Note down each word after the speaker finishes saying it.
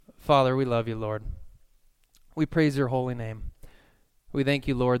Father, we love you, Lord. We praise your holy name. We thank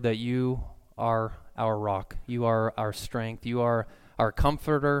you, Lord, that you are our rock. You are our strength. You are our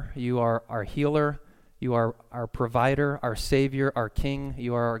comforter. You are our healer. You are our provider, our Savior, our King.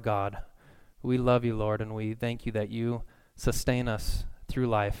 You are our God. We love you, Lord, and we thank you that you sustain us through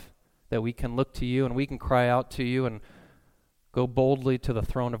life, that we can look to you and we can cry out to you and go boldly to the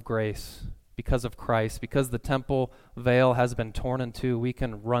throne of grace because of Christ. Because the temple veil has been torn in two, we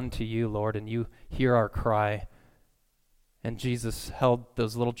can run to you, Lord, and you hear our cry. And Jesus held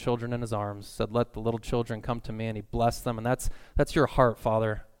those little children in his arms, said, let the little children come to me, and he blessed them. And that's your heart,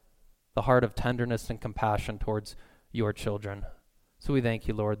 Father, the heart of tenderness and compassion towards your children. So we thank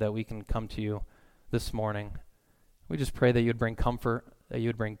you, Lord, that we can come to you this morning. We just pray that you would bring comfort, that you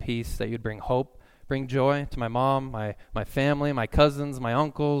would bring peace, that you would bring hope, bring joy to my mom, my family, my cousins, my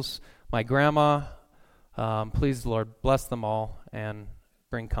uncles, my grandma. Please, Lord, bless them all and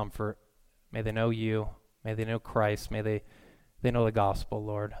bring comfort. May they know you. May they know Christ. May they know the gospel,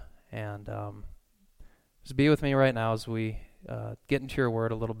 Lord. And just be with me right now as we get into your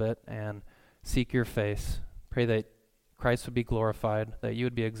word a little bit and seek your face. Pray that Christ would be glorified, that you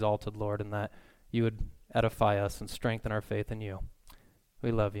would be exalted, Lord, and that you would edify us and strengthen our faith in you.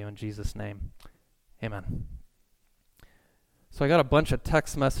 We love you in Jesus' name. Amen. So I got a bunch of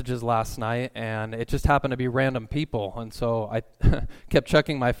text messages last night, and it just happened to be random people. And so I kept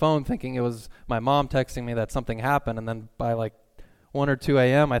checking my phone thinking it was my mom texting me that something happened. And then by like 1 or 2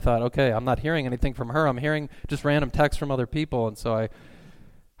 a.m., I thought, okay, I'm not hearing anything from her. I'm hearing just random texts from other people. And so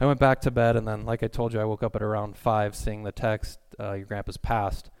I went back to bed, and then, like I told you, I woke up at around 5 seeing the text, your grandpa's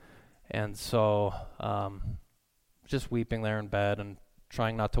passed. And so just weeping there in bed and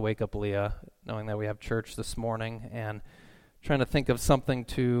trying not to wake up Leah, knowing that we have church this morning, and trying to think of something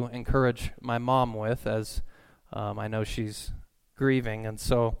to encourage my mom with, as I know she's grieving. And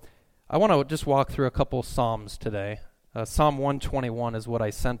so I want to just walk through a couple Psalms today. Psalm 121 is what I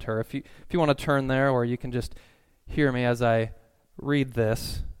sent her. If you want to turn there, or you can just hear me as I read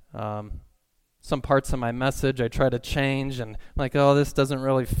this. Some parts of my message I try to change, and like, oh, this doesn't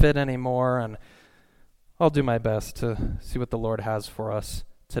really fit anymore, and I'll do my best to see what the Lord has for us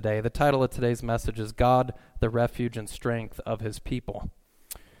today. The title of today's message is God, the Refuge and Strength of His People.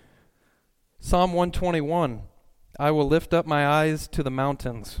 Psalm 121, I will lift up my eyes to the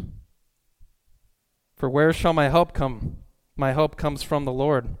mountains. For where shall my help come? My help comes from the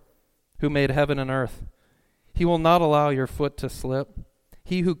Lord, who made heaven and earth. He will not allow your foot to slip.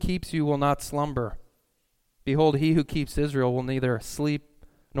 He who keeps you will not slumber. Behold, he who keeps Israel will neither sleep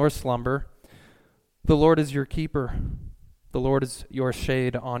nor slumber. The Lord is your keeper. The Lord is your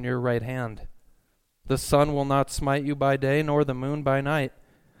shade on your right hand. The sun will not smite you by day, nor the moon by night.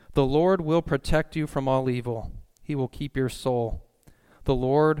 The Lord will protect you from all evil. He will keep your soul. The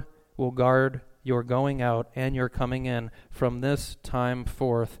Lord will guard your going out and your coming in from this time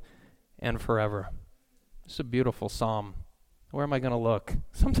forth and forever. It's a beautiful psalm. Where am I going to look?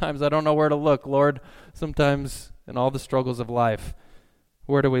 Sometimes I don't know where to look, Lord. Sometimes in all the struggles of life,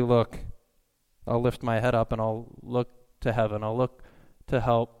 where do we look? I'll lift my head up and I'll look to heaven. I'll look to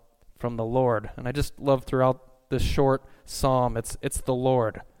help from the Lord. And I just love throughout this short psalm, it's the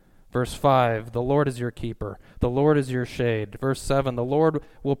Lord. Verse 5, the Lord is your keeper. The Lord is your shade. Verse 7, the Lord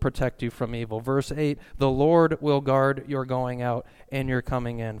will protect you from evil. Verse 8, the Lord will guard your going out and your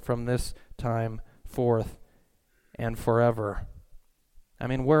coming in from this time forth and forever. I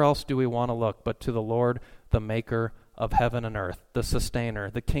mean, where else do we want to look but to the Lord, the maker of heaven and earth, the sustainer,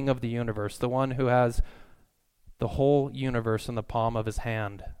 the king of the universe, the one who has the whole universe in the palm of his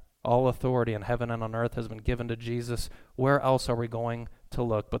hand. All authority in heaven and on earth has been given to Jesus. Where else are we going to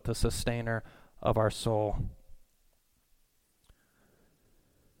look but the sustainer of our soul?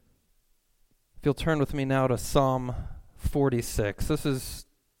 If you'll turn with me now to Psalm 46. This is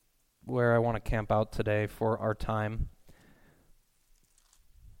where I want to camp out today for our time.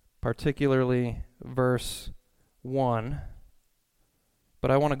 Particularly verse 1.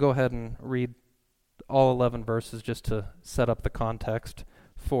 But I want to go ahead and read all 11 verses just to set up the context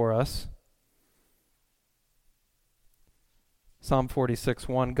for us. Psalm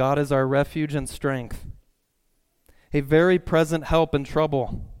 46:1. God is our refuge and strength, a very present help in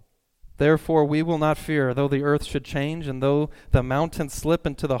trouble. Therefore we will not fear, though the earth should change, and though the mountains slip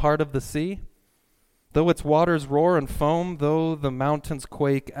into the heart of the sea, though its waters roar and foam, though the mountains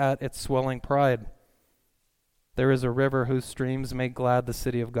quake at its swelling pride. There is a river whose streams make glad the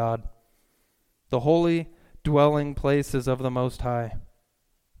city of God, the holy dwelling places of the Most High.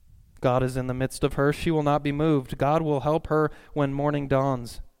 God is in the midst of her. She will not be moved. God will help her when morning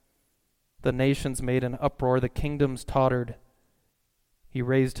dawns. The nations made an uproar. The kingdoms tottered. He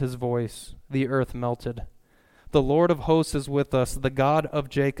raised his voice. The earth melted. The Lord of hosts is with us. The God of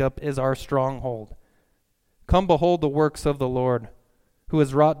Jacob is our stronghold. Come behold the works of the Lord, who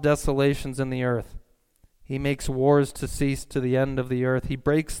has wrought desolations in the earth. He makes wars to cease to the end of the earth. He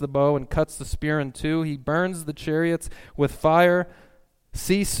breaks the bow and cuts the spear in two. He burns the chariots with fire.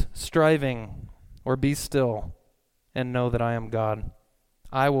 Cease striving, or be still, and know that I am God.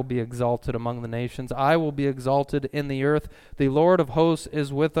 I will be exalted among the nations. I will be exalted in the earth. The Lord of hosts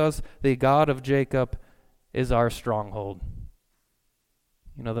is with us. The God of Jacob is our stronghold.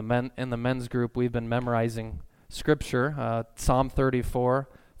 You know, in the men's group, we've been memorizing Scripture, Psalm 34,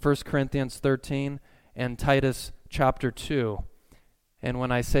 1 Corinthians 13, and Titus chapter 2. And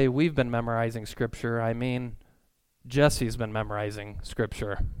when I say we've been memorizing Scripture, I mean Jesse's been memorizing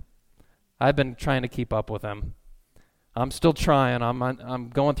Scripture. I've been trying to keep up with him. I'm still trying. I'm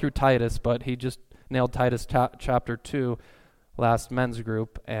going through Titus, but he just nailed Titus chapter 2 last men's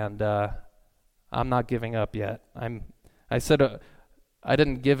group, and I'm not giving up yet. I said I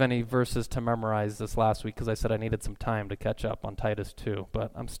didn't give any verses to memorize this last week because I said I needed some time to catch up on Titus 2,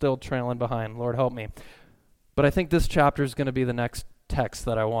 but I'm still trailing behind. Lord help me. But I think this chapter is going to be the next text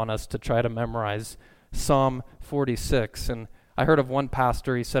that I want us to try to memorize, Psalm 46. And I heard of one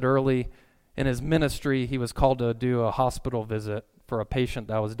pastor, he said early in his ministry he was called to do a hospital visit for a patient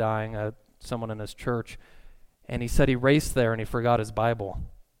that was dying, someone in his church. And he said he raced there and he forgot his Bible.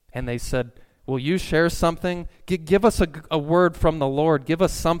 And they said, will you share something? Give us a word from the Lord. Give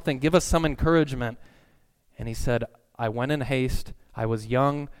us something. Give us some encouragement. And he said, I went in haste. I was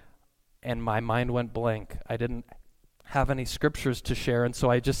young, and my mind went blank. I didn't have any scriptures to share, and so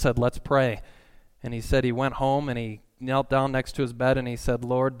I just said, let's pray. And he said he went home, and he knelt down next to his bed, and he said,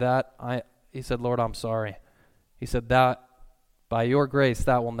 Lord, I'm sorry. He said, that, by your grace,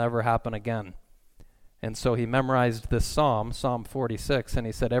 that will never happen again. And so he memorized this Psalm 46, and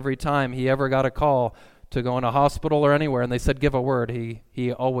he said every time he ever got a call to go in a hospital or anywhere, and they said give a word,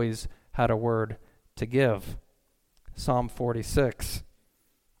 he always had a word to give. Psalm 46.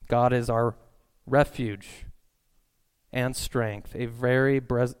 God is our refuge and strength, a very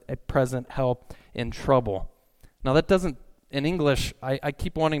present help in trouble. Now that doesn't, in English, I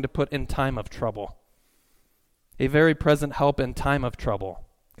keep wanting to put in time of trouble. A very present help in time of trouble,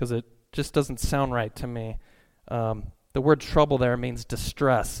 because it just doesn't sound right to me. The word trouble there means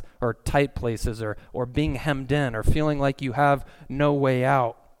distress or tight places or being hemmed in or feeling like you have no way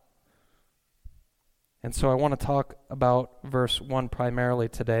out. And so I want to talk about verse 1 primarily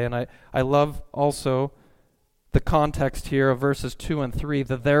today. And I love also the context here of verses 2 and 3,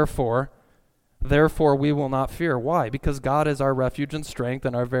 the therefore we will not fear. Why? Because God is our refuge and strength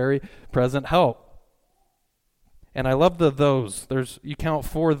and our very present help. And I love those. You count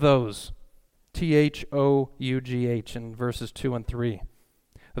 4 those. THOUGH in verses 2 and 3.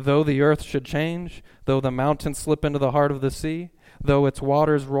 Though the earth should change, though the mountains slip into the heart of the sea, though its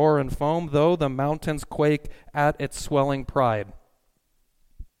waters roar and foam, though the mountains quake at its swelling pride.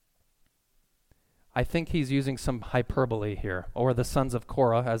 I think he's using some hyperbole here, or the sons of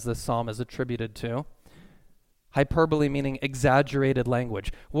Korah, as this psalm is attributed to. Hyperbole meaning exaggerated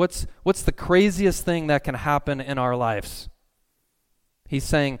language. What's the craziest thing that can happen in our lives? He's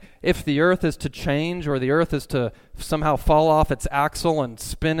saying if the earth is to change or the earth is to somehow fall off its axle and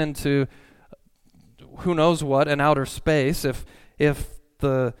spin into who knows what in outer space, if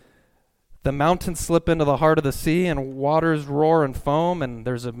the mountains slip into the heart of the sea and waters roar and foam and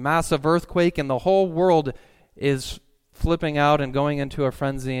there's a massive earthquake and the whole world is flipping out and going into a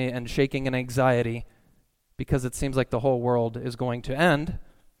frenzy and shaking in anxiety, because it seems like the whole world is going to end,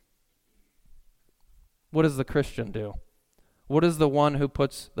 what does the Christian do? What does the one who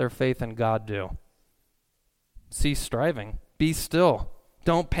puts their faith in God do? Cease striving. Be still.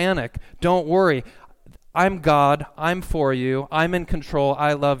 Don't panic. Don't worry. I'm God. I'm for you. I'm in control.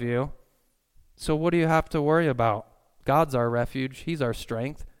 I love you. So what do you have to worry about? God's our refuge. He's our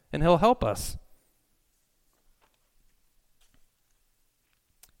strength, and He'll help us.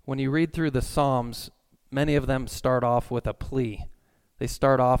 When you read through the Psalms, many of them start off with a plea. They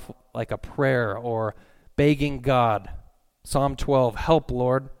start off like a prayer or begging God. Psalm 12, help,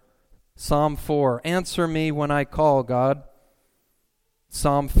 Lord. Psalm 4, answer me when I call, God.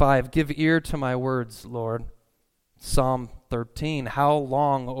 Psalm 5, give ear to my words, Lord. Psalm 13, how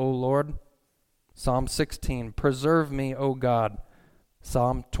long, O Lord? Psalm 16, preserve me, O God.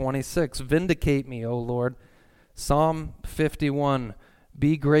 Psalm 26, vindicate me, O Lord. Psalm 51,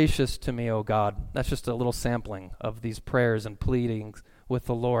 be gracious to me, O God. That's just a little sampling of these prayers and pleadings with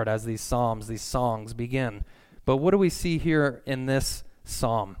the Lord as these psalms, these songs begin. But what do we see here in this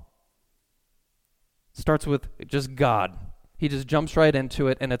psalm? It starts with just God. He just jumps right into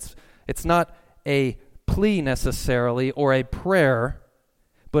it, and it's not a plea necessarily or a prayer,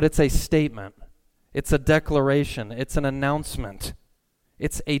 but it's a statement. It's a declaration. It's an announcement.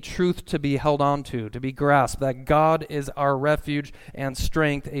 It's a truth to be held on to be grasped, that God is our refuge and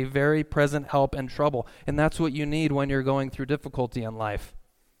strength, a very present help in trouble. And that's what you need when you're going through difficulty in life.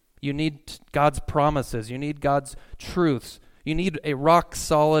 You need God's promises. You need God's truths. You need a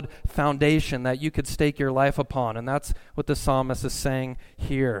rock-solid foundation that you could stake your life upon. And that's what the psalmist is saying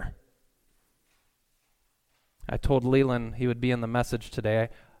here. I told Leland he would be in the message today.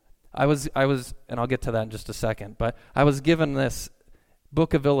 I was, and I'll get to that in just a second, but I was given this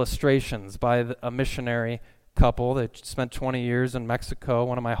book of illustrations by a missionary couple that spent 20 years in Mexico,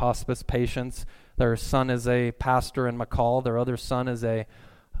 one of my hospice patients. Their son is a pastor in McCall. Their other son is a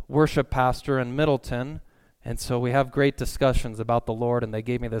worship pastor in Middleton. And so we have great discussions about the Lord, and they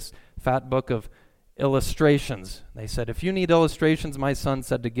gave me this fat book of illustrations. They said, if you need illustrations, my son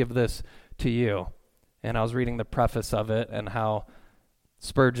said to give this to you. And I was reading the preface of it and how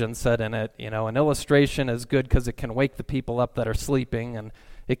Spurgeon said in it, an illustration is good because it can wake the people up that are sleeping, and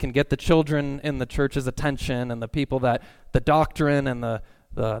it can get the children in the church's attention, and the people that the doctrine and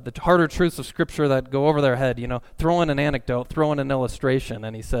the harder truths of Scripture that go over their head, throw in an anecdote, throw in an illustration.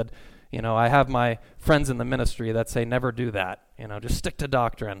 And he said, I have my friends in the ministry that say never do that, just stick to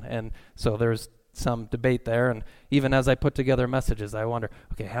doctrine. And so there's some debate there. And even as I put together messages, I wonder,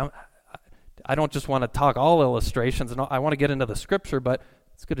 okay, I don't just want to talk all illustrations, and I want to get into the Scripture, but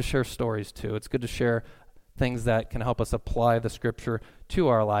it's good to share stories too. It's good to share things that can help us apply the Scripture to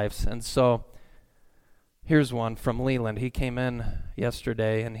our lives. And so here's one from Leland. He came in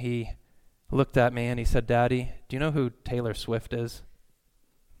yesterday, and he looked at me, and he said, Daddy, do you know who Taylor Swift is?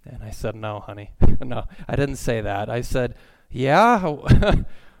 And I said, no, honey. No, I didn't say that. I said, yeah,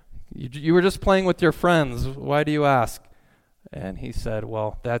 you were just playing with your friends. Why do you ask? And he said,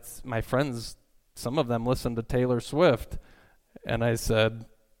 well, that's my friends. Some of them listen to Taylor Swift. And I said,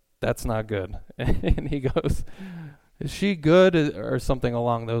 that's not good. And he goes, is she good? Or something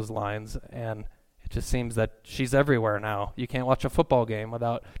along those lines. And it just seems that she's everywhere now. You can't watch a football game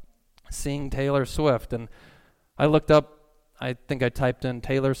without seeing Taylor Swift. And I looked up, I think I typed in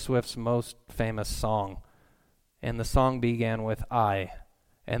Taylor Swift's most famous song. And the song began with I.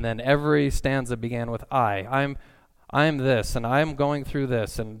 And then every stanza began with I. I'm this, and I'm going through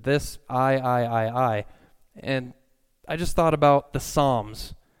this, and this, I. And I just thought about the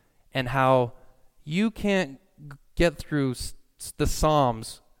Psalms and how you can't get through the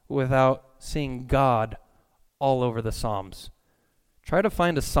Psalms without seeing God all over the Psalms. Try to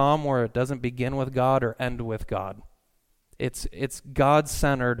find a Psalm where it doesn't begin with God or end with God. It's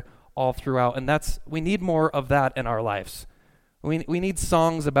God-centered all throughout, and we need more of that in our lives. We need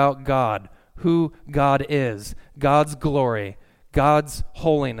songs about God, who God is, God's glory, God's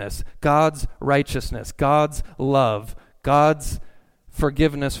holiness, God's righteousness, God's love, God's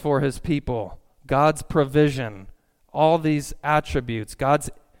forgiveness for his people, God's provision, all these attributes, God's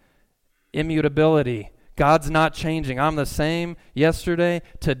immutability, God's not changing. I'm the same yesterday,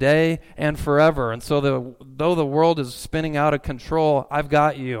 today, and forever. And so though the world is spinning out of control, I've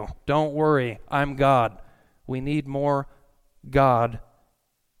got you. Don't worry, I'm God. We need more God,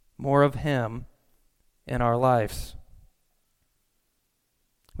 more of him in our lives.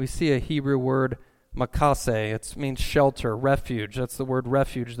 We see a Hebrew word, makase. It means shelter, refuge. That's the word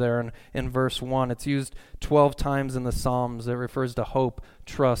refuge there in verse 1. It's used 12 times in the Psalms. It refers to hope,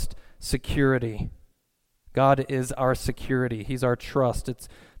 trust, security. God is our security. He's our trust.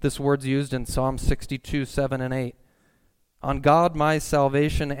 This word's used in Psalm 62, 7 and 8. On God my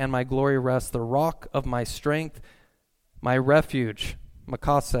salvation and my glory rest, the rock of my strength, my refuge,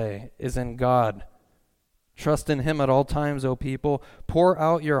 makase, is in God. Trust in him at all times, O people. Pour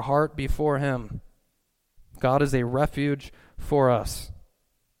out your heart before him. God is a refuge for us.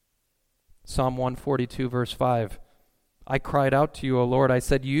 Psalm 142, verse 5. I cried out to you, O Lord. I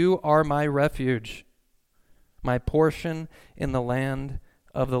said, you are my refuge, my portion in the land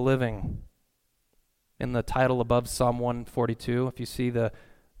of the living. In the title above Psalm 142, if you see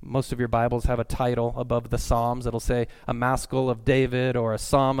most of your Bibles have a title above the Psalms. It'll say a maskil of David or a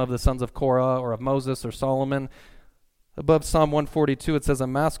psalm of the sons of Korah or of Moses or Solomon. Above Psalm 142, it says a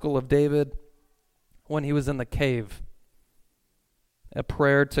maskil of David when he was in the cave. A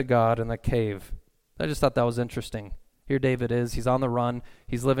prayer to God in the cave. I just thought that was interesting. Here David is. He's on the run.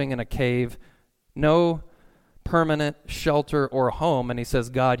 He's living in a cave. No permanent shelter or home. And he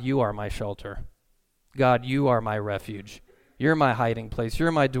says, God, you are my shelter. God, you are my refuge. You're my hiding place.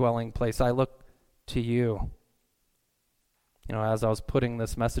 You're my dwelling place. I look to you. As I was putting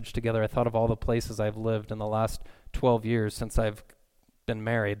this message together, I thought of all the places I've lived in the last 12 years since I've been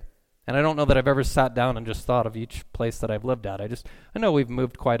married. And I don't know that I've ever sat down and just thought of each place that I've lived at. I know we've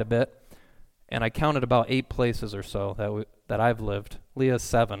moved quite a bit, and I counted about 8 places or so that I've lived. Leah's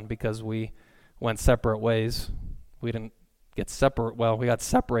 7 because we went separate ways. We didn't get separate. Well, we got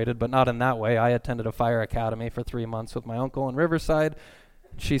separated, but not in that way. I attended a fire academy for 3 months with my uncle in Riverside.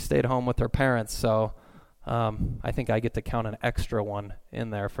 She stayed home with her parents, so I think I get to count an extra one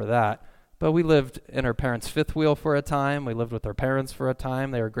in there for that. But we lived in her parents' fifth wheel for a time. We lived with her parents for a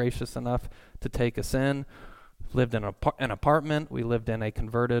time. They were gracious enough to take us in. Lived in an apartment. We lived in a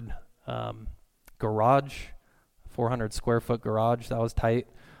converted garage, 400 square foot garage. That was tight.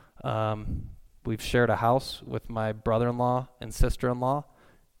 We've shared a house with my brother-in-law and sister-in-law.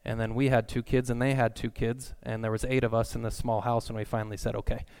 And then we had 2 kids and they had 2 kids. And there was 8 of us in this small house, and we finally said,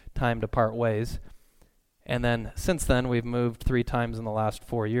 okay, time to part ways. And then since then, we've moved 3 times in the last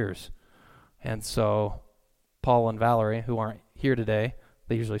 4 years. And so Paul and Valerie, who aren't here today,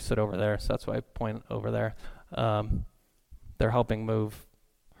 they usually sit over there, so that's why I point over there. They're helping move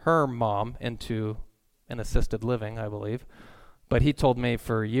her mom into an assisted living, I believe. But he told me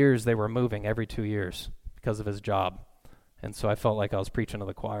for years they were moving every 2 years because of his job. And so I felt like I was preaching to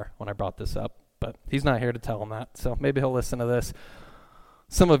the choir when I brought this up. But he's not here to tell him that, so maybe he'll listen to this.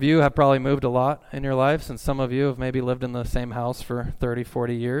 Some of you have probably moved a lot in your lives, and some of you have maybe lived in the same house for 30,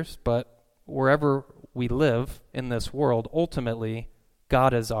 40 years. But wherever we live in this world, ultimately,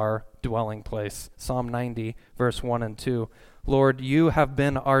 God is our dwelling place. Psalm 90, verse 1 and 2. Lord, you have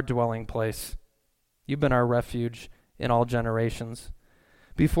been our dwelling place. You've been our refuge in all generations.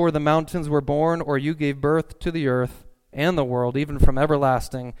 Before the mountains were born, or you gave birth to the earth and the world, even from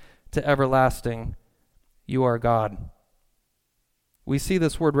everlasting to everlasting, you are God. We see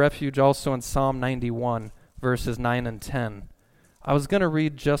this word refuge also in Psalm 91, verses 9 and 10. I was going to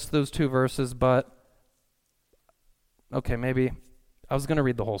read just those 2 verses, but maybe I was going to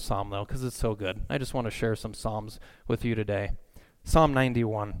read the whole psalm, though, because it's so good. I just want to share some psalms with you today. Psalm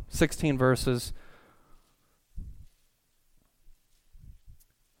 91, 16 verses.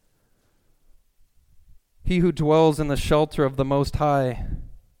 He who dwells in the shelter of the Most High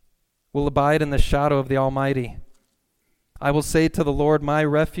will abide in the shadow of the Almighty. I will say to the Lord, my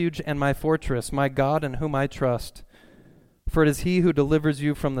refuge and my fortress, my God in whom I trust. For it is he who delivers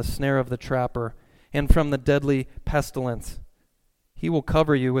you from the snare of the trapper and from the deadly pestilence. He will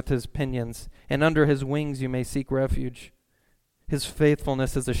cover you with his pinions, and under his wings you may seek refuge. His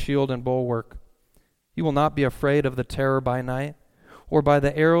faithfulness is a shield and bulwark. You will not be afraid of the terror by night, or by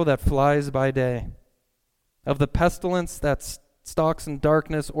the arrow that flies by day, of the pestilence that stalks in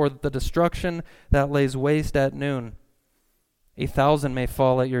darkness, or the destruction that lays waste at noon. 1,000 may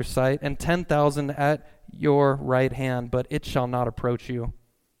fall at your sight, and 10,000 at your right hand, but it shall not approach you.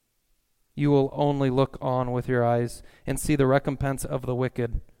 You will only look on with your eyes and see the recompense of the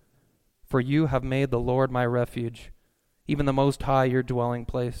wicked. For you have made the Lord my refuge, even the Most High your dwelling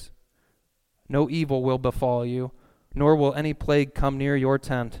place. No evil will befall you, nor will any plague come near your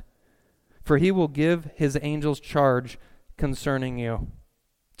tent. For he will give his angels charge concerning you,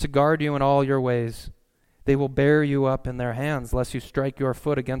 to guard you in all your ways. They will bear you up in their hands, lest you strike your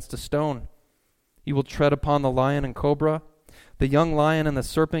foot against a stone. You will tread upon the lion and cobra. The young lion and the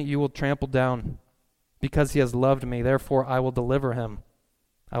serpent you will trample down. Because he has loved me, therefore I will deliver him.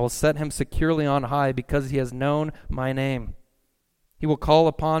 I will set him securely on high, because he has known my name. He will call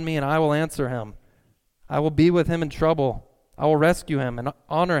upon me, and I will answer him. I will be with him in trouble. I will rescue him and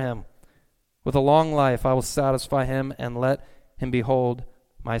honor him. With a long life I will satisfy him and let him behold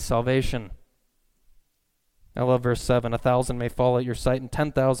my salvation. I love verse 7. 1,000 may fall at your sight and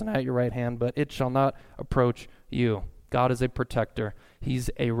 10,000 at your right hand, but it shall not approach you. God is a protector. He's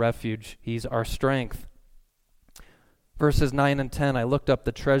a refuge. He's our strength. Verses 9 and 10, I looked up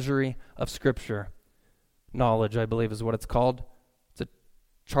the treasury of Scripture. Knowledge, I believe, is what it's called. It's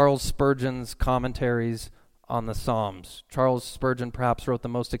Charles Spurgeon's commentaries on the Psalms. Charles Spurgeon perhaps wrote the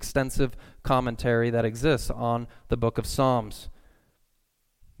most extensive commentary that exists on the book of Psalms.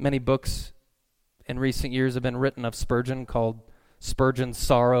 Many books in recent years have been written of Spurgeon called Spurgeon's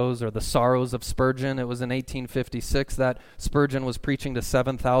Sorrows, or the Sorrows of Spurgeon. It was in 1856 that Spurgeon was preaching to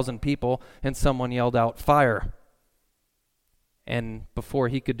 7,000 people, and someone yelled out, "Fire!" And before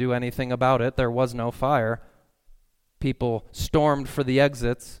he could do anything about it, there was no fire. People stormed for the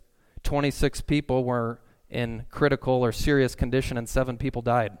exits. 26 people were in critical or serious condition, and 7 people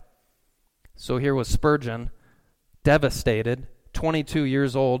died. So here was Spurgeon, devastated, 22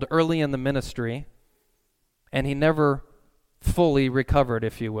 years old, early in the ministry, and he never fully recovered,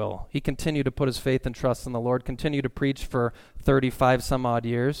 if you will. He continued to put his faith and trust in the Lord, continued to preach for 35 some odd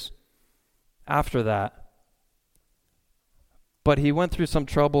years after that. But he went through some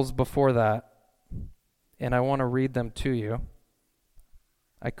troubles before that, and I want to read them to you.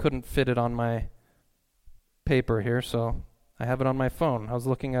 I couldn't fit it on my paper here, so I have it on my phone. I was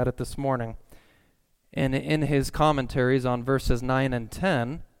looking at it this morning. And in his commentaries on verses 9 and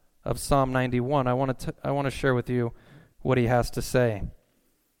 10 of Psalm 91, I want to share with you what he has to say.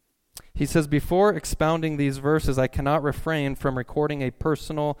 He says, "Before expounding these verses, I cannot refrain from recording a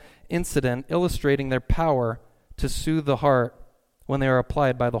personal incident illustrating their power to soothe the heart when they are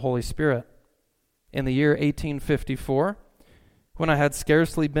applied by the Holy Spirit. In the year 1854, when I had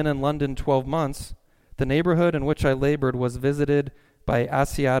scarcely been in London 12 months, the neighborhood in which I labored was visited by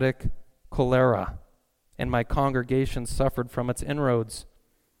Asiatic cholera, and my congregation suffered from its inroads.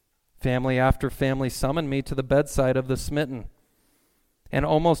 Family after family summoned me to the bedside of the smitten, and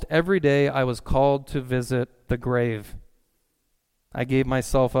almost every day I was called to visit the grave. I gave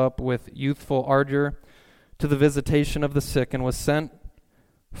myself up with youthful ardor to the visitation of the sick, and was sent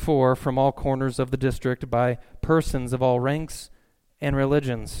for from all corners of the district by persons of all ranks and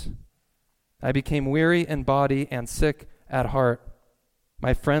religions. I became weary in body and sick at heart.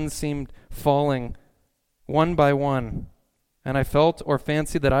 My friends seemed falling one by one, and I felt or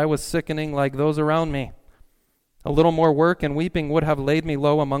fancied that I was sickening like those around me. A little more work and weeping would have laid me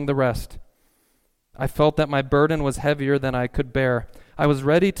low among the rest. I felt that my burden was heavier than I could bear. I was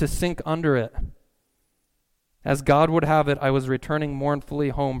ready to sink under it. As God would have it, I was returning mournfully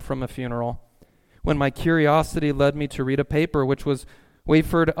home from a funeral, when my curiosity led me to read a paper which was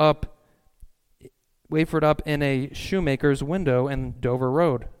wafered up in a shoemaker's window in Dover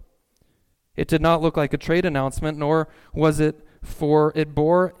Road. It did not look like a trade announcement, nor was it, for it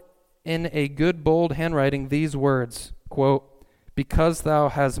bore in a good bold handwriting these words, quote, "Because thou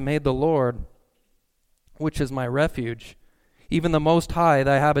hast made the Lord, which is my refuge, even the Most High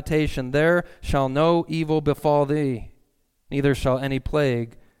thy habitation, there shall no evil befall thee, neither shall any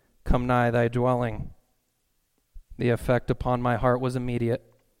plague come nigh thy dwelling." The effect upon my heart was immediate.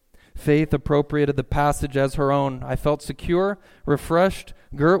 Faith appropriated the passage as her own. I felt secure, refreshed,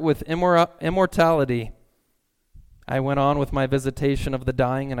 girt with immortality. I went on with my visitation of the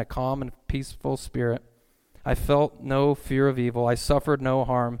dying in a calm and peaceful spirit. I felt no fear of evil. I suffered no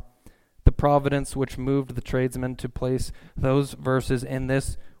harm. The providence which moved the tradesmen to place those verses in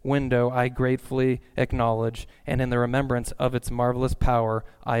this window I gratefully acknowledge, and in the remembrance of its marvelous power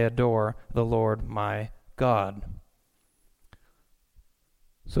I adore the Lord my God.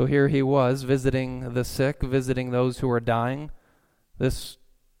 So here he was, visiting the sick, visiting those who were dying. They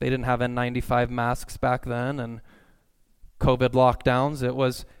didn't have N95 masks back then and COVID lockdowns. It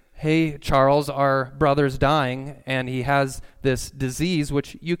was, "Hey, Charles, our brother's dying, and he has this disease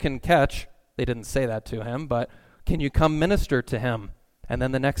which you can catch." They didn't say that to him, but can you come minister to him? And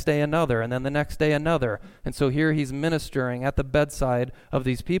then the next day another, and then the next day another. And so here he's ministering at the bedside of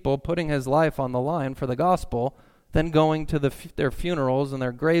these people, putting his life on the line for the gospel, then going to their funerals and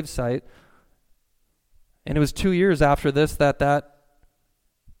their gravesite. And it was 2 years after this that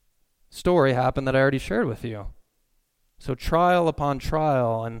story happened that I already shared with you. So trial upon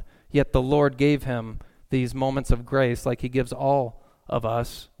trial, and yet the Lord gave him these moments of grace like he gives all of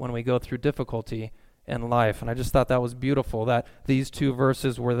us when we go through difficulty in life. And I just thought that was beautiful that these two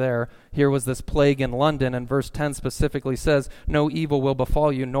verses were there. Here was this plague in London, and verse 10 specifically says, "No evil will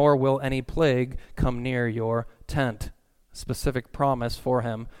befall you, nor will any plague come near your tent." A specific promise for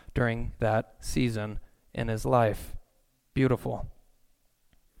him during that season in his life. Beautiful.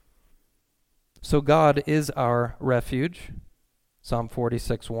 So God is our refuge, Psalm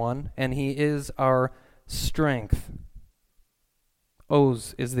 46:1, and he is our strength.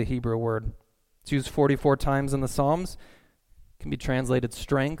 Oz is the Hebrew word. It's used 44 times in the Psalms. It can be translated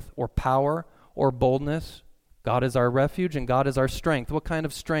strength or power or boldness. God is our refuge and God is our strength. What kind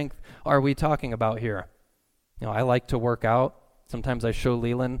of strength are we talking about here? I like to work out. Sometimes I show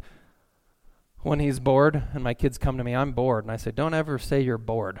Leland when he's bored, and my kids come to me, "I'm bored." And I say, "Don't ever say you're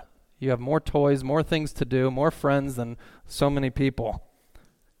bored. You have more toys, more things to do, more friends than so many people."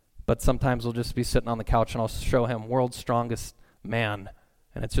 But sometimes we'll just be sitting on the couch and I'll show him World's Strongest Man.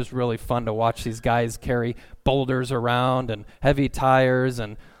 And it's just really fun to watch these guys carry boulders around and heavy tires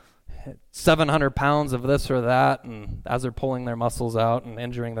and 700 pounds of this or that, and as they're pulling their muscles out and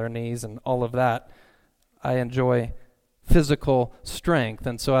injuring their knees and all of that. I enjoy physical strength.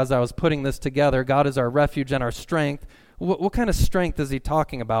 And so as I was putting this together, God is our refuge and our strength. What kind of strength is he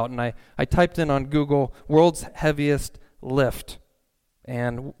talking about? And I typed in on Google, "world's heaviest lift."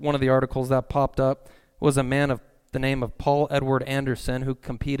 And one of the articles that popped up was a man of the name of Paul Edward Anderson, who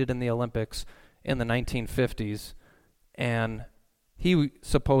competed in the Olympics in the 1950s. And he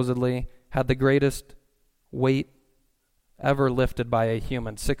supposedly had the greatest weight ever lifted by a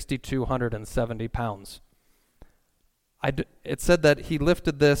human, 6,270 pounds. It said that he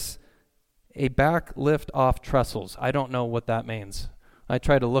lifted this, a back lift off trestles. I don't know what that means. I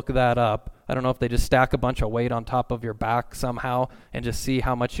tried to look that up. I don't know if they just stack a bunch of weight on top of your back somehow and just see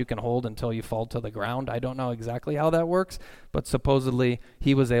how much you can hold until you fall to the ground. I don't know exactly how that works, but supposedly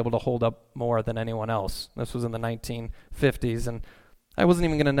he was able to hold up more than anyone else. This was in the 1950s, and I wasn't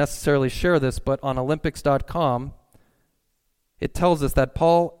even going to necessarily share this, but on Olympics.com, it tells us that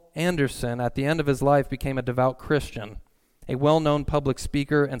Paul Anderson, at the end of his life, became a devout Christian, a well-known public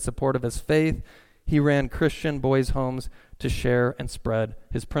speaker in support of his faith. He ran Christian boys' homes to share and spread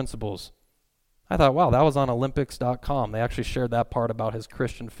his principles. I thought, wow, that was on Olympics.com. They actually shared that part about his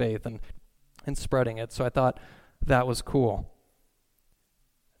Christian faith and spreading it. So I thought that was cool.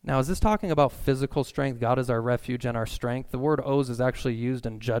 Now, is this talking about physical strength? God is our refuge and our strength. The word oz is actually used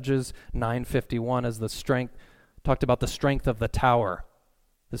in Judges 9:51 as the strength, talked about the strength of the tower.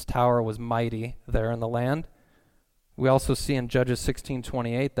 This tower was mighty there in the land. We also see in Judges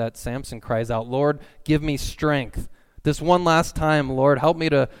 16:28 that Samson cries out, Lord, give me strength. This one last time, Lord, help me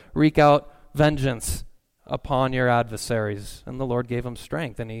to wreak out vengeance upon your adversaries. And the Lord gave him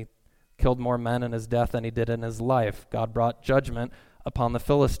strength, and he killed more men in his death than he did in his life. God brought judgment upon the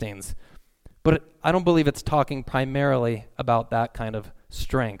Philistines. But I don't believe it's talking primarily about that kind of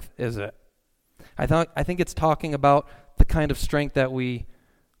strength, is it? I think it's talking about the kind of strength that we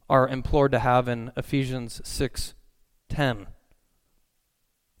are implored to have in Ephesians 6:10.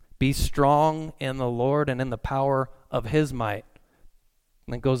 Be strong in the Lord and in the power of his might.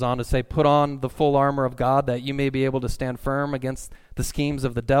 And it goes on to say, put on the full armor of God that you may be able to stand firm against the schemes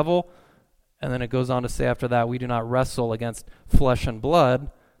of the devil. And then it goes on to say after that, we do not wrestle against flesh and blood,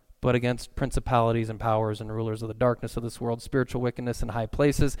 but against principalities and powers and rulers of the darkness of this world, spiritual wickedness in high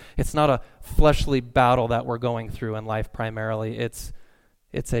places. It's not a fleshly battle that we're going through in life primarily. It's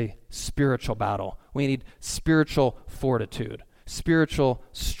a spiritual battle. We need spiritual fortitude, spiritual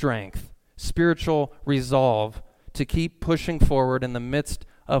strength, spiritual resolve to keep pushing forward in the midst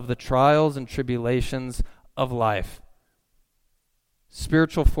of the trials and tribulations of life.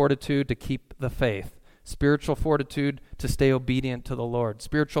 Spiritual fortitude to keep the faith. Spiritual fortitude to stay obedient to the Lord.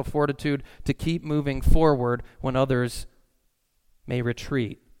 Spiritual fortitude to keep moving forward when others may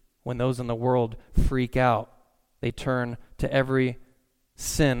retreat. When those in the world freak out, they turn to every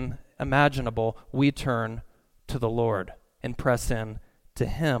sin imaginable. We turn to the Lord and press in to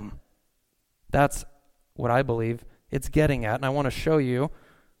him. That's what I believe it's getting at. And I want to show you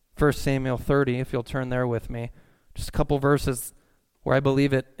 1 Samuel 30, if you'll turn there with me. Just a couple verses where I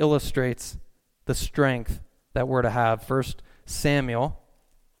believe it illustrates the strength that we're to have. 1 Samuel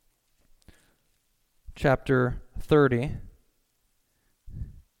chapter 30.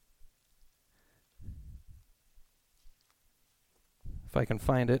 If I can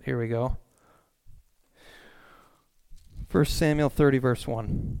find it, here we go. 1 Samuel 30, verse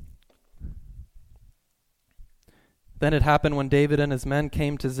 1. Then it happened when David and his men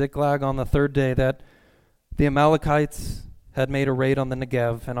came to Ziklag on the third day that the Amalekites had made a raid on the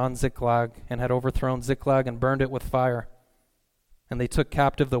Negev and on Ziklag, and had overthrown Ziklag and burned it with fire. And they took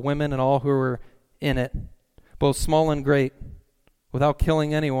captive the women and all who were in it, both small and great, without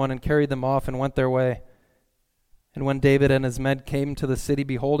killing anyone, and carried them off and went their way. And when David and his men came to the city,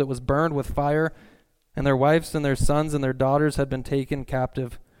 behold, it was burned with fire, and their wives and their sons and their daughters had been taken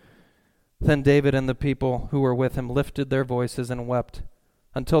captive. Then David and the people who were with him lifted their voices and wept,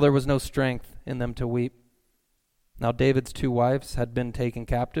 until there was no strength in them to weep. Now David's two wives had been taken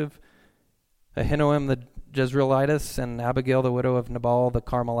captive, Ahinoam the Jezreelitess and Abigail the widow of Nabal the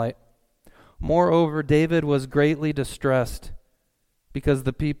Carmelite. Moreover, David was greatly distressed, because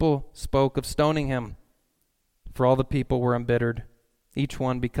the people spoke of stoning him. For all the people were embittered, each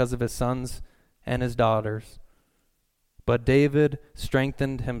one because of his sons and his daughters. But David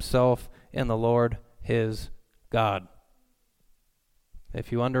strengthened himself in the Lord his God.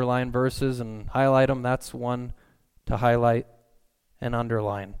 If you underline verses and highlight them, that's one to highlight and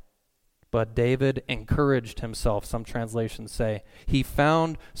underline. But David encouraged himself, some translations say. He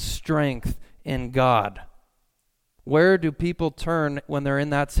found strength in God. Where do people turn when they're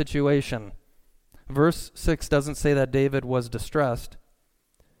in that situation? Verse 6 doesn't say that David was distressed.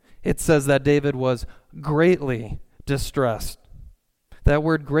 It says that David was greatly distressed. That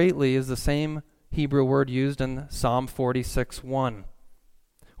word greatly is the same Hebrew word used in Psalm 46:1,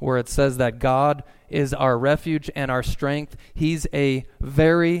 where it says that God is our refuge and our strength. He's a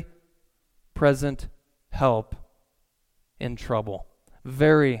very present help in trouble.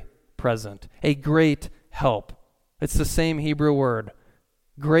 Very present. A great help. It's the same Hebrew word.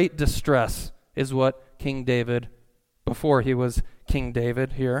 Great distress is what King David, before he was King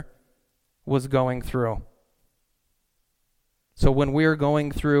David here, was going through. So when we're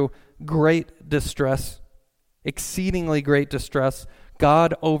going through great distress, exceedingly great distress,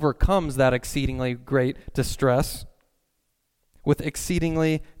 God overcomes that exceedingly great distress with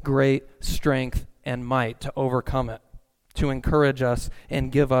exceedingly great strength and might to overcome it, to encourage us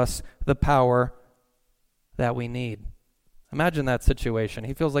and give us the power that we need. Imagine that situation.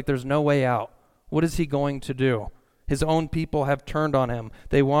 He feels like there's no way out. What is he going to do? His own people have turned on him.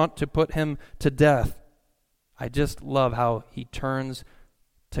 They want to put him to death. I just love how he turns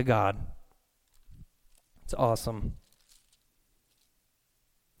to God. It's awesome.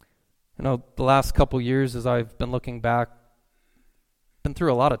 You know, the last couple years as I've been looking back, been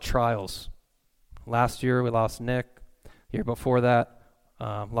through a lot of trials. Last year we lost Nick. The year before that,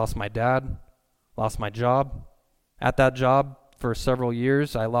 lost my dad, lost my job. At that job for several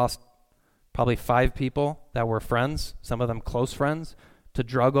years, I lost probably 5 people that were friends, some of them close friends, to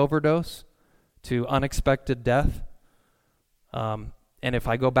drug overdose, to unexpected death. And if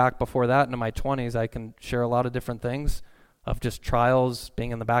I go back before that into my 20s, I can share a lot of different things of just trials,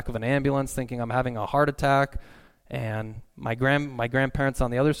 being in the back of an ambulance, thinking I'm having a heart attack, and my grandparents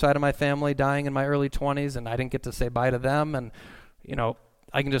on the other side of my family dying in my early 20s, and I didn't get to say bye to them. And, you know,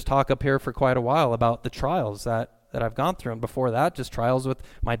 I can just talk up here for quite a while about the trials that I've gone through. And before that, just trials with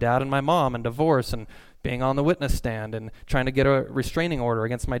my dad and my mom and divorce and being on the witness stand and trying to get a restraining order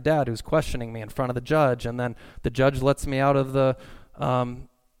against my dad who's questioning me in front of the judge. And then the judge lets me out of the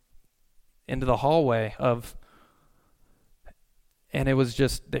into the hallway of, and it was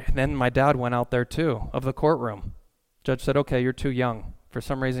just, then my dad went out there too, of the courtroom. Judge said, okay, you're too young. For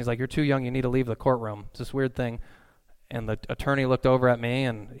some reason, he's like, you're too young, you need to leave the courtroom. It's this weird thing. And the attorney looked over at me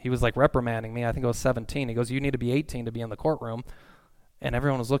and he was like reprimanding me. I think I was 17. He goes, you need to be 18 to be in the courtroom. And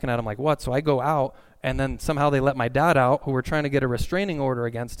everyone was looking at him like, what? So I go out, and then somehow they let my dad out, who were trying to get a restraining order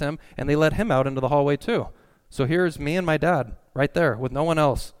against him, and they let him out into the hallway too. So here's me and my dad right there with no one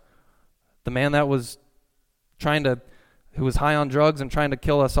else. The man that was who was high on drugs and trying to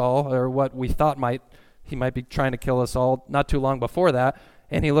kill us all, or what we thought he might be trying to kill us all not too long before that.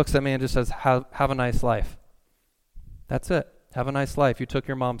 And he looks at me and just says, have a nice life. That's it. Have a nice life. You took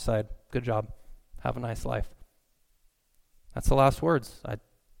your mom's side. Good job. Have a nice life. That's the last words. I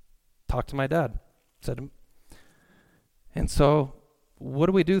talked to my dad. And so what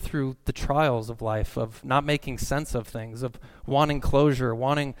do we do through the trials of life, of not making sense of things, of wanting closure,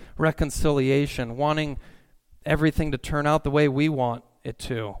 wanting reconciliation, wanting everything to turn out the way we want it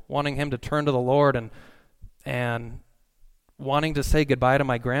to, wanting him to turn to the Lord, and wanting to say goodbye to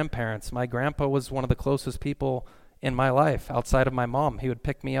my grandparents. My grandpa was one of the closest people in my life outside of my mom. He would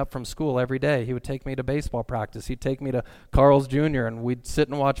pick me up from school every day. He would take me to baseball practice. He'd take me to Carl's Jr., and we'd sit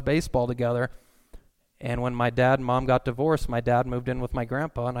and watch baseball together. And when my dad and mom got divorced, my dad moved in with my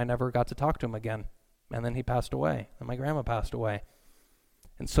grandpa, and I never got to talk to him again. And then he passed away, and my grandma passed away.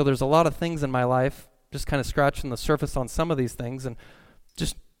 And so there's a lot of things in my life, just kind of scratching the surface on some of these things, and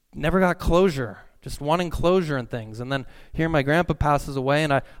just never got closure, just wanting closure and things. And then here my grandpa passes away,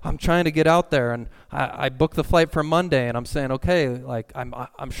 and I'm trying to get out there, and I booked the flight for Monday, and I'm saying, okay, like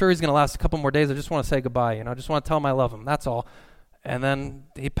I'm sure he's going to last a couple more days. I just want to say goodbye, I just want to tell him I love him. That's all. And then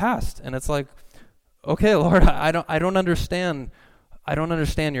he passed, and it's like, okay, Lord, I don't understand. I don't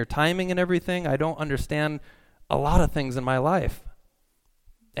understand your timing and everything. I don't understand a lot of things in my life.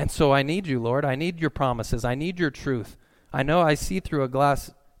 And so I need you, Lord. I need your promises. I need your truth. I know I see through a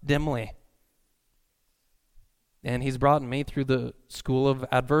glass dimly. And he's brought me through the school of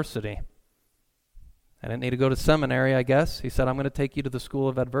adversity. I didn't need to go to seminary, I guess. He said, I'm going to take you to the school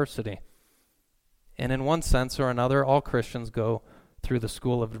of adversity. And in one sense or another, all Christians go through the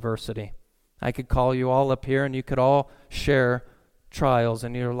school of adversity. I could call you all up here and you could all share trials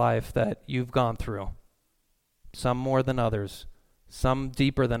in your life that you've gone through. Some more than others. Some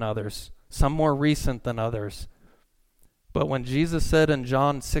deeper than others. Some more recent than others. But when Jesus said in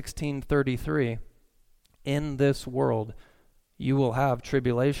John 16:33, in this world you will have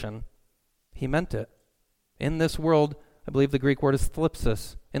tribulation, he meant it. In this world, I believe the Greek word is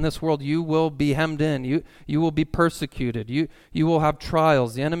thlipsis. In this world you will be hemmed in. You will be persecuted. You will have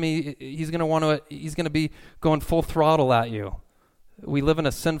trials. The enemy, he's going to be going full throttle at you. We live in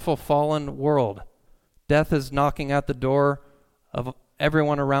a sinful, fallen world. Death is knocking at the door of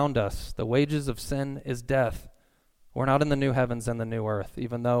everyone around us. The wages of sin is death. We're not in the new heavens and the new earth,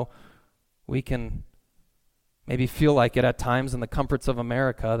 even though we can maybe feel like it at times in the comforts of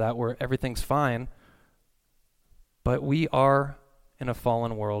America, that everything's fine. But we are in a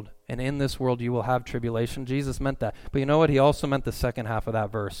fallen world, and in this world you will have tribulation. Jesus meant that. But you know what? He also meant the second half of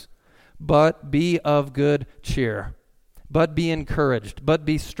that verse. But be of good cheer. But be encouraged. But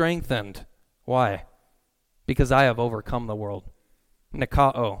be strengthened. Why? Because I have overcome the world.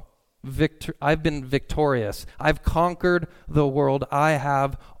 Nikao. I've been victorious. I've conquered the world. I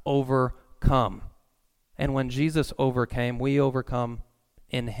have overcome. And when Jesus overcame, we overcome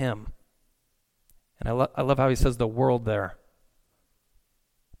in him. And I love how he says the world there.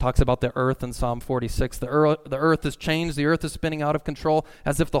 Talks about the earth in Psalm 46. The earth is changed. The earth is spinning out of control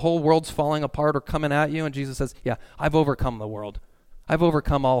as if the whole world's falling apart or coming at you. And Jesus says, yeah, I've overcome the world. I've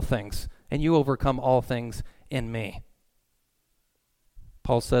overcome all things. And you overcome all things in me.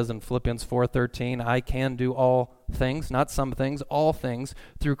 Paul says in Philippians 4:13, I can do all things, not some things, all things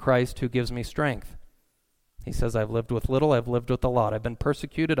through Christ who gives me strength. He says, I've lived with little, I've lived with a lot. I've been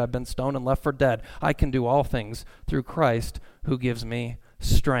persecuted, I've been stoned and left for dead. I can do all things through Christ who gives me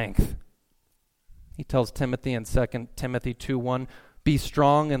strength. He tells Timothy in 2 Timothy 2:1, be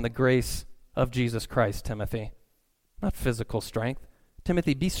strong in the grace of Jesus Christ, Timothy. Not physical strength.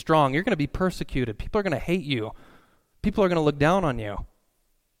 Timothy, be strong. You're going to be persecuted. People are going to hate you. People are going to look down on you.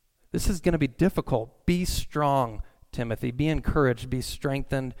 This is going to be difficult. Be strong, Timothy. Be encouraged. Be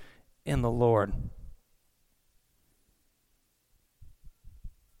strengthened in the Lord.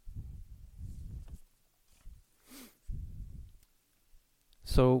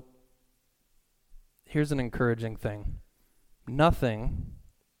 So, here's an encouraging thing. Nothing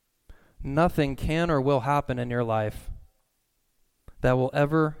can or will happen in your life that will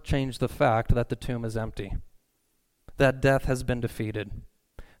ever change the fact that the tomb is empty, that death has been defeated,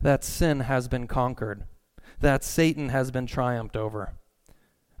 that sin has been conquered, that Satan has been triumphed over,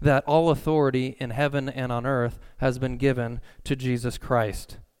 that all authority in heaven and on earth has been given to Jesus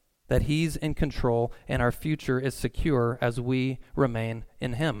Christ, that he's in control and our future is secure as we remain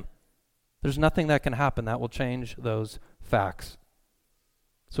in him. There's nothing that can happen that will change those facts.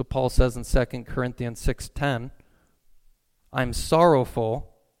 So Paul says in 2 Corinthians 6:10, I'm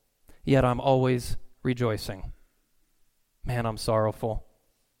sorrowful, yet I'm always rejoicing. Man, I'm sorrowful.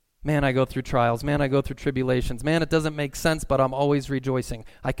 Man, I go through trials. Man, I go through tribulations. Man, it doesn't make sense, but I'm always rejoicing.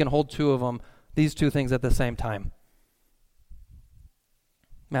 I can hold two of them, these two things at the same time.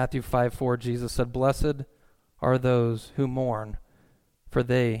 Matthew 5:4, Jesus said, blessed are those who mourn, for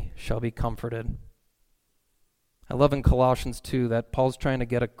they shall be comforted. I love in Colossians 2 that Paul's trying to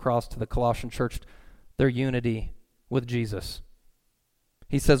get across to the Colossian church their unity with Jesus.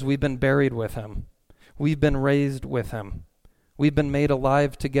 He says, we've been buried with him. We've been raised with him. We've been made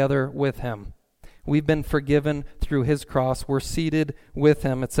alive together with him. We've been forgiven through his cross. We're seated with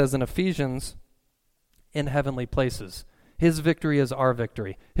him. It says in Ephesians, in heavenly places. His victory is our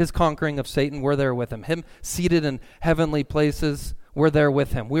victory. His conquering of Satan, we're there with him. Him seated in heavenly places, we're there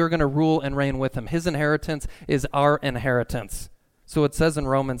with him. We are going to rule and reign with him. His inheritance is our inheritance. So it says in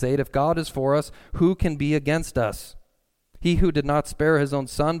Romans 8, if God is for us, who can be against us? He who did not spare his own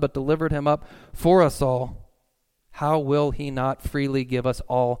son, but delivered him up for us all, how will he not freely give us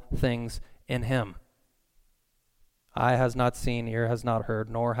all things in him? Eye has not seen, ear has not heard,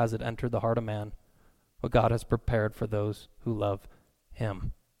 nor has it entered the heart of man, what God has prepared for those who love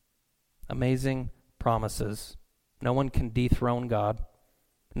him. Amazing promises. No one can dethrone God.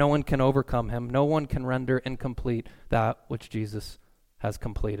 No one can overcome him. No one can render incomplete that which Jesus has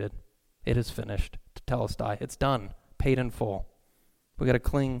completed. It is finished. Tetelestai. It's done. Paid in full. We got to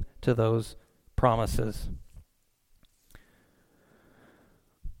cling to those promises.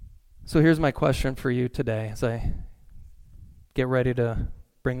 So here's my question for you today as I get ready to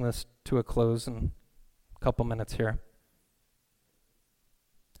bring this to a close in a couple minutes here.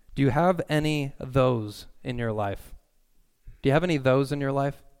 Do you have any those in your life? Do you have any those in your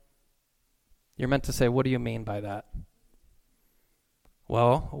life? You're meant to say, what do you mean by that?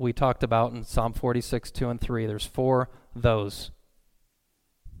 Well, we talked about in Psalm 46, 2 and 3, there's 4 those.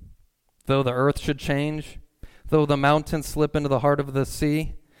 Though the earth should change, though the mountains slip into the heart of the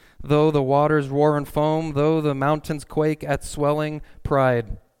sea, though the waters roar and foam, though the mountains quake at swelling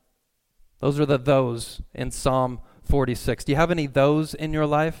pride. Those are the those in Psalm 46. Do you have any those in your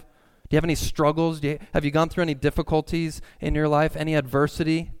life? Do you have any struggles? Have you gone through any difficulties in your life? Any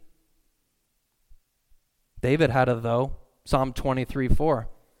adversity? David had a though. Psalm 23:4.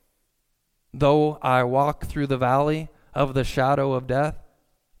 Though I walk through the valley of the shadow of death,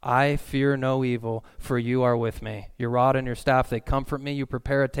 I fear no evil, for you are with me. Your rod and your staff, they comfort me. You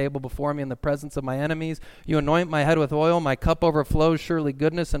prepare a table before me in the presence of my enemies. You anoint my head with oil. My cup overflows. Surely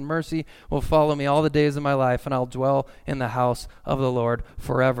goodness and mercy will follow me all the days of my life, and I'll dwell in the house of the Lord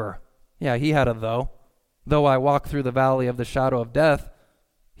forever. Yeah, he had a though. Though I walk through the valley of the shadow of death,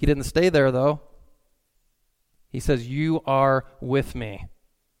 he didn't stay there though. He says, you are with me.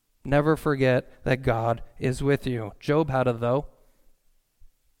 Never forget that God is with you. Job had a though.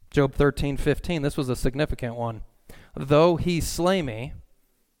 Job 13:15, this was a significant one. Though he slay me,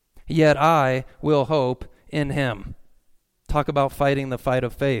 yet I will hope in him. Talk about fighting the fight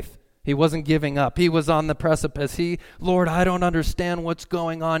of faith. He wasn't giving up. He was on the precipice. Lord, I don't understand what's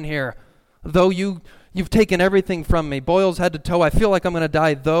going on here. Though you've taken everything from me, boils head to toe, I feel like I'm going to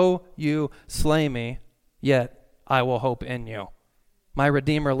die. Though you slay me, yet I will hope in you. My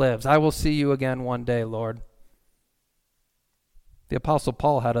Redeemer lives. I will see you again one day, Lord. The Apostle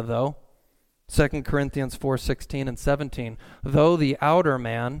Paul had a though. 2 Corinthians 4:16 and 17. Though the outer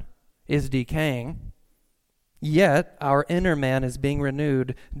man is decaying, yet our inner man is being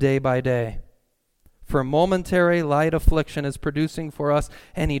renewed day by day. For momentary light affliction is producing for us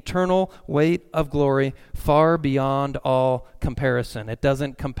an eternal weight of glory far beyond all comparison. It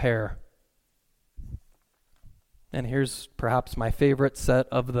doesn't compare. And here's perhaps my favorite set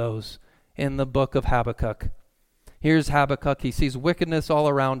of those in the book of Habakkuk. Here's Habakkuk. He sees wickedness all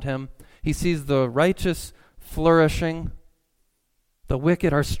around him. He sees the righteous flourishing. The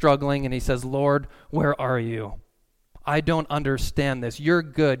wicked are struggling, and he says, Lord, where are you? I don't understand this. You're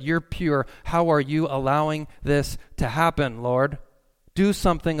good. You're pure. How are you allowing this to happen, Lord? Do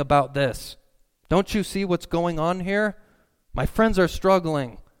something about this. Don't you see what's going on here? My friends are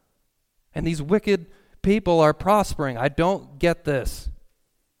struggling, and these wicked people are prospering. I don't get this.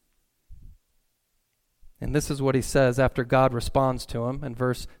 And this is what he says after God responds to him in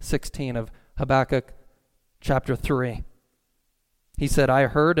verse 16 of Habakkuk chapter 3. He said, I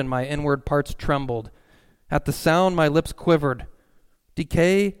heard and my inward parts trembled. At the sound my lips quivered.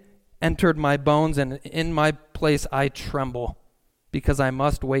 Decay entered my bones, and in my place I tremble, because I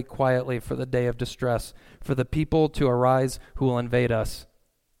must wait quietly for the day of distress, for the people to arise who will invade us.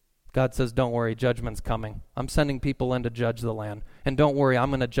 God says, don't worry, judgment's coming. I'm sending people in to judge the land. And don't worry, I'm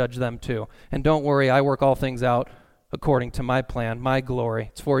going to judge them too. And don't worry, I work all things out according to my plan, my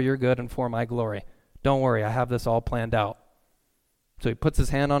glory. It's for your good and for my glory. Don't worry, I have this all planned out. So he puts his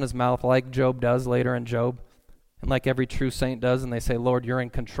hand on his mouth like Job does later in Job, and like every true saint does, and they say, Lord, you're in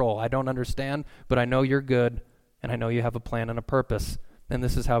control. I don't understand, but I know you're good, and I know you have a plan and a purpose. And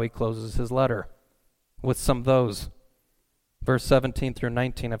this is how he closes his letter, with some of those. Verse 17 through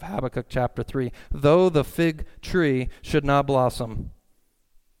 19 of Habakkuk chapter 3. Though the fig tree should not blossom,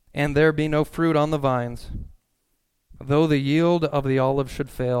 and there be no fruit on the vines, though the yield of the olive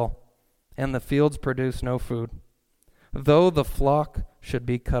should fail, and the fields produce no food, though the flock should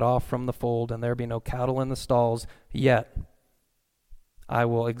be cut off from the fold, and there be no cattle in the stalls, yet I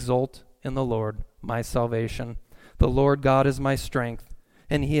will exult in the Lord, my salvation. The Lord God is my strength,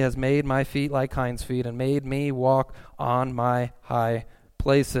 and he has made my feet like hinds' feet, and made me walk on my high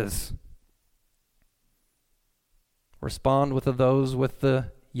places. Respond with those with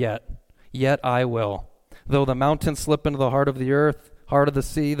the yet. Yet I will. Though the mountains slip into the heart of the earth, heart of the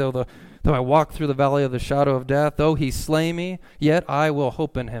sea, though I walk through the valley of the shadow of death, though he slay me, yet I will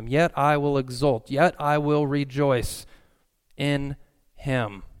hope in him. Yet I will exult. Yet I will rejoice in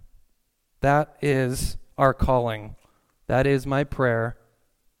him. That is our calling. That is my prayer.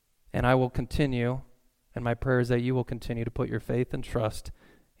 And I will continue, and my prayer is that you will continue to put your faith and trust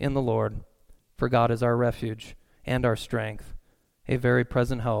in the Lord, for God is our refuge and our strength, a very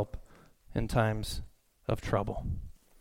present help in times of trouble.